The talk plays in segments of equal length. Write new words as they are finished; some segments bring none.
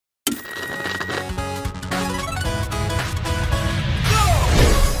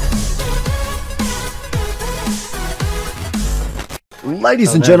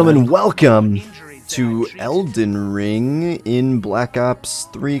Ladies and gentlemen, welcome to Elden Ring in Black Ops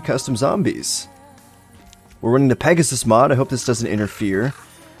 3 Custom Zombies. We're running the Pegasus mod. I hope this doesn't interfere.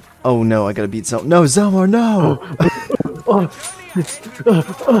 Oh no, I gotta beat Zelmar. No, Zelmar, no!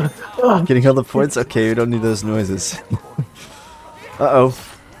 Getting all the points? Okay, we don't need those noises. Uh-oh.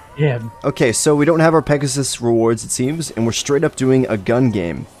 Yeah. Okay, so we don't have our Pegasus rewards, it seems, and we're straight up doing a gun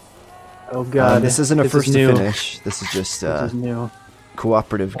game. Oh god. This isn't a first to finish. This is just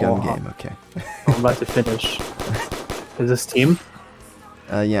cooperative gun game. Okay. I'm about to finish. Is this team?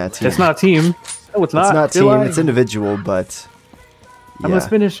 Yeah, team. It's not team. No, it's not. It's not team. It's individual, but yeah. I must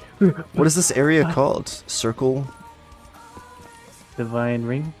finish. What is this area called? Circle? Divine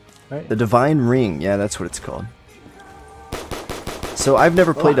Ring, right? The Divine Ring. Yeah, that's what it's called. So I've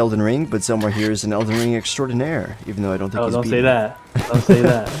never played Elden Ring, but Zelmar here is an Elden Ring extraordinaire, even though I don't think he's don't beaten. say that. Don't say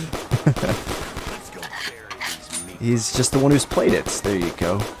that. He's just the one who's played it. There you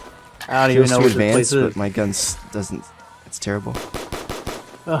go. I don't even know what this place is. But my gun doesn't. It's terrible.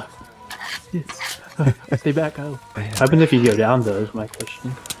 Stay back. Oh. What happens if you go down, though, is my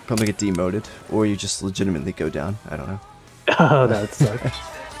question. Probably get demoted, or you just legitimately go down. I don't know. Oh, that sucks.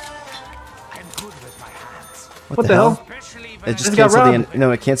 What the hell? It just canceled the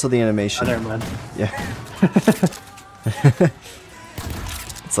no, it canceled the animation. Oh, never mind. Yeah.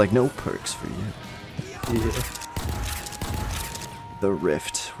 It's like no perks for you. Yeah. The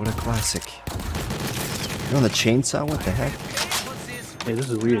Rift. What a classic. You're on the chainsaw? What the heck? Hey, this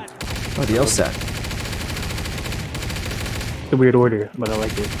is weird. Oh, the LSAT. It's a weird order, but I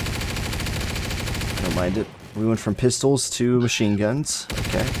like it. Don't mind it. We went from pistols to machine guns.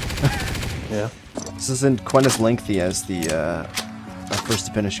 Okay. Yeah. This isn't quite as lengthy as the our first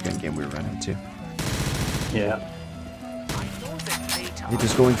to finish gun game we were running to. Yeah. It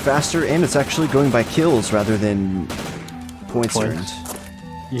is going faster, and it's actually going by kills rather than points earned.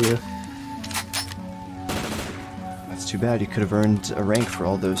 Yeah. That's too bad. You could have earned a rank for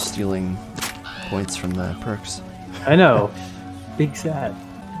all those stealing points from the perks. I know. Big sad.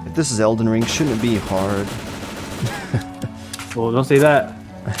 If this is Elden Ring, shouldn't it be hard? Well, don't say that.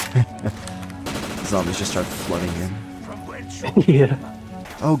 Zombies just start flooding in. Yeah.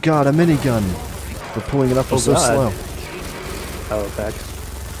 Oh god, a minigun! We're pulling it up, we're so slow. Oh, facts.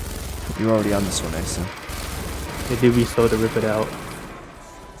 You're already on this one, I assume. It do be slow to rip it out.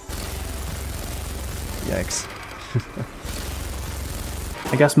 Yikes.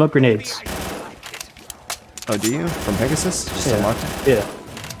 I got smoke grenades. Oh, do you? From Pegasus? Just unlocked it? Yeah.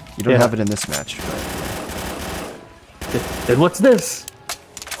 You don't have it in this match, but... Then what's this?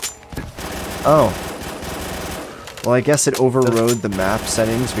 Oh. Well, I guess it overrode the map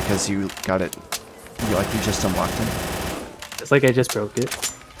settings because you got it... You just unlocked it. It's like I just broke it.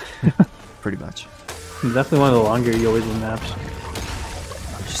 Pretty much. Definitely one of the longer Yoizen maps.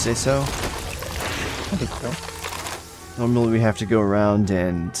 Would you say so? I think so. Normally we have to go around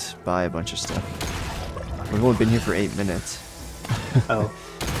and buy a bunch of stuff. We've only been here for 8 minutes. Oh.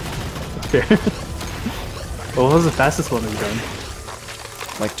 Fair. Well, what was the fastest one we've done?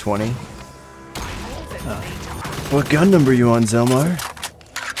 Like 20. Oh. What gun number are you on, Zelmar?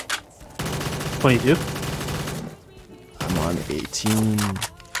 22? I'm on 18.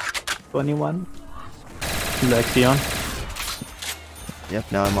 21? Lexion?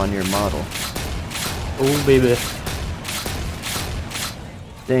 Yep, now I'm on your model. Oh, baby.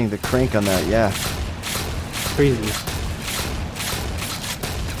 Dang, the crank on that, yeah. Crazy.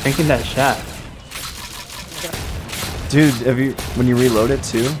 Cranking that shaft. Dude, when you reload it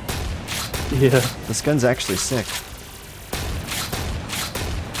too? Yeah. This gun's actually sick.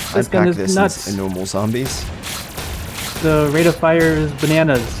 This I'd gun pack is this nuts. in normal zombies. The rate of fire is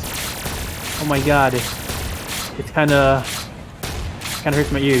bananas. Oh my god. It kinda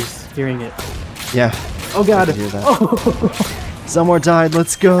hurts my ears hearing it. Yeah. Oh god. I could hear that. Oh. Zelmar died,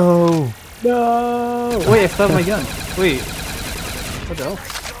 let's go! No! Wait, I still have my gun. Wait. What the hell?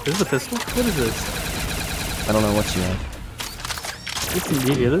 Is this a pistol? What is this? I don't know what you have. Listen, do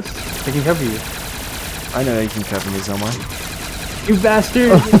you hear this? I can cover you. I know you can cover me, Zelmar. You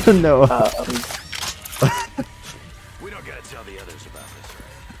bastard! Oh, no. We don't gotta tell the others about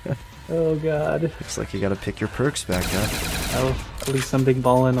this. Oh god. Looks like you gotta pick your perks back up. Oh, at least I'm big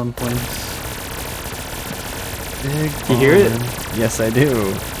ballin' on points. Big You hear it? Yes, I do.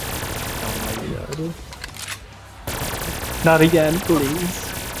 Oh my god. Not again, please.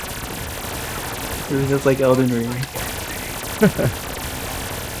 It was just like Elden Ring.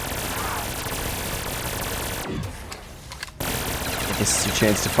 This is your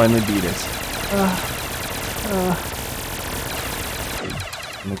chance to finally beat it.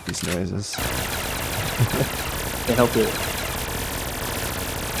 Make these noises. Can't help it.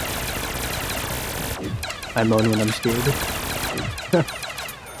 I moan when I'm scared.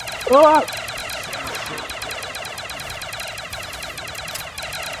 Ah!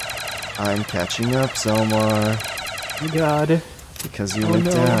 I'm catching up, Zelmar. Oh god. Because you went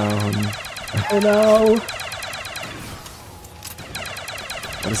down. Oh no!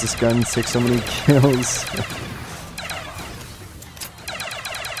 Why does this gun take so many kills?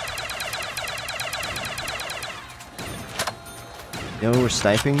 You know we're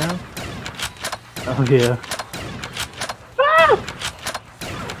sniping now? Oh yeah.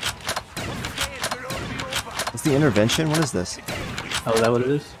 What's the intervention? What is this? Oh, is that what it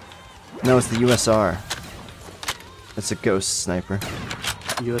is? No, it's the USR. It's a ghost sniper.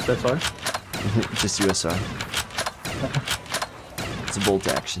 USSR? Just USR. It's a bolt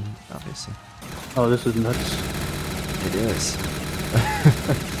action, obviously. Oh, this is nuts. It is.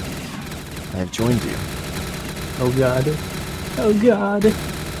 I have joined you. Oh god. Oh god.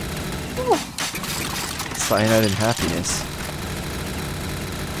 Cyanide and happiness.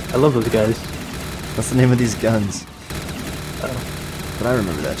 I love those guys. What's the name of these guns? Oh. But I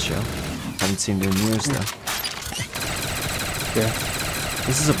remember that show. Haven't seen it in years though. Yeah.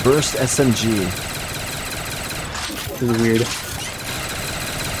 This is a burst SMG. This is weird.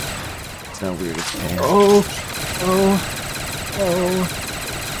 It's not weird, it's pain. Oh! Oh! Oh!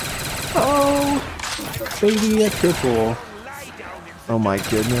 Oh! Baby, a triple. Oh my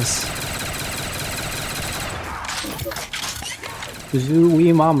goodness.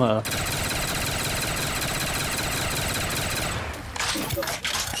 Zooey mama.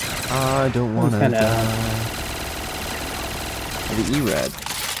 I don't wanna Kinda- die. The E-Rad.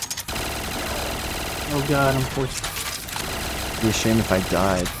 Oh god, I'm forced. It'd be a shame if I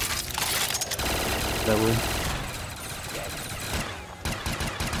died. That would.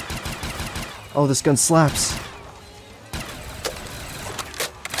 Oh, this gun slaps.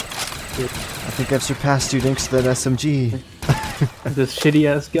 Shit. I think I've surpassed you thanks to that SMG. This shitty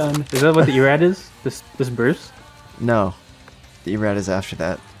ass gun. Is that what the ERAD is? This burst? No. The E-Rad is after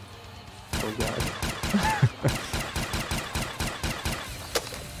that. Oh god.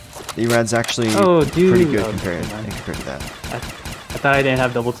 The E-Rad's actually Oh, dude. pretty good Oh, compared never mind. to that. I thought I didn't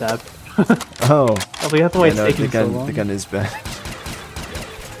have double tap. Oh. I was like, that's why Yeah, it's no, taking the gun, so long. the gun is bad.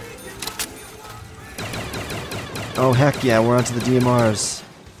 Oh heck yeah, we're onto the DMRs.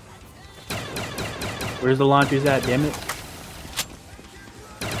 Where's the launchers at, damn it?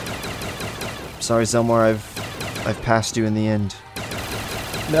 Sorry, Zelmar, I've passed you in the end.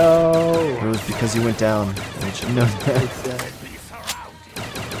 No! It was because you went down. I should know that. It's,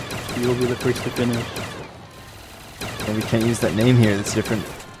 you will be the first to finish. And we can't use that name here, that's different.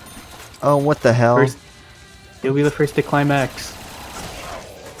 Oh, what the hell? First, you'll be the first to climax.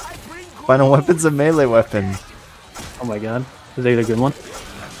 Final weapon's a melee weapon. Oh my god. Is that a good one?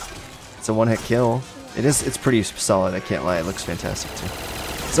 It's a one-hit kill. It's pretty solid, I can't lie. It looks fantastic too.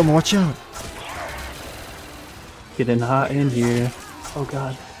 Zelmar, watch out! Getting hot in here. Oh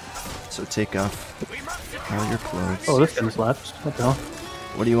god. So take off all your clothes. Oh, this gun slaps. What the hell?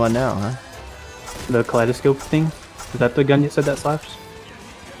 What do you want now, huh? The kaleidoscope thing? Is that the gun you said that slaps?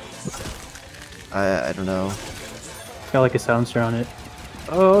 I don't know. It's got like a silencer on it.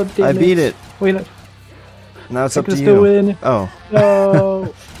 Oh, damn I beat it. Wait, no. Now it's I up to can still you. win. Oh,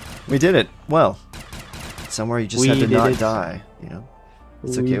 No! we did it. Well, somewhere you just had We to did not it. die. You know,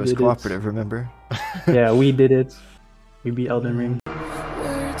 it's We okay. It was did it. cooperative. Remember? Yeah, we did it. We beat Elden Ring.